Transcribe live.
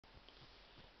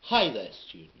Hi there,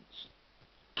 students.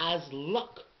 As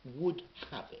luck would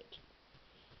have it.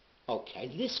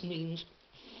 Okay, this means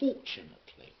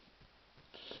fortunately.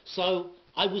 So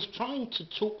I was trying to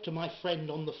talk to my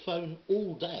friend on the phone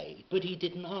all day, but he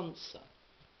didn't answer.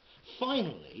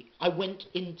 Finally, I went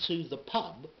into the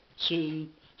pub to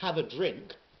have a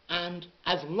drink, and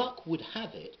as luck would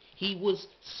have it, he was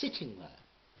sitting there.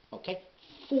 Okay,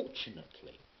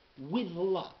 fortunately, with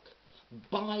luck,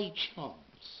 by chance.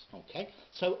 Okay,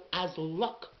 so as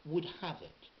luck would have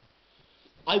it,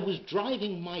 I was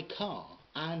driving my car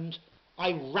and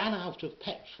I ran out of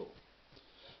petrol.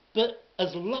 But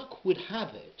as luck would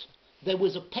have it, there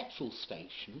was a petrol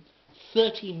station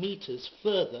 30 metres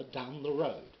further down the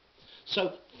road.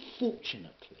 So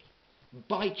fortunately,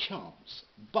 by chance,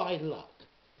 by luck,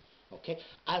 okay,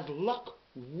 as luck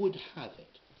would have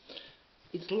it,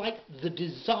 it's like the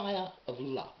desire of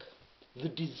luck, the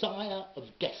desire of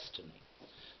destiny.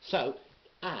 So,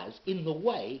 as in the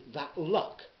way that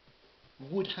luck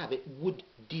would have it, would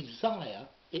desire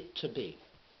it to be.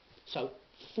 So,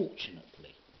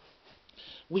 fortunately.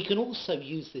 We can also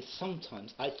use this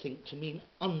sometimes, I think, to mean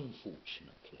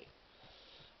unfortunately.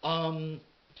 I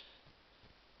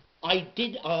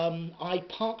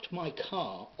parked my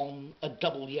car on a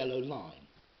double yellow line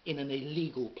in an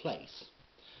illegal place.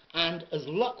 And as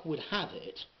luck would have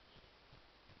it,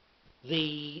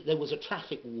 there was a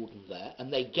traffic warden there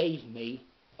and they gave me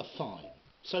a fine.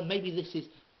 So maybe this is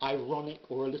ironic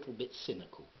or a little bit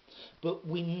cynical, but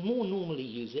we more normally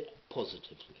use it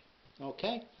positively.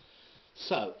 Okay?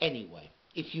 So anyway,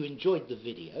 if you enjoyed the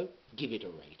video, give it a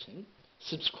rating,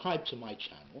 subscribe to my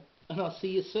channel, and I'll see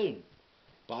you soon.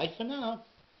 Bye for now.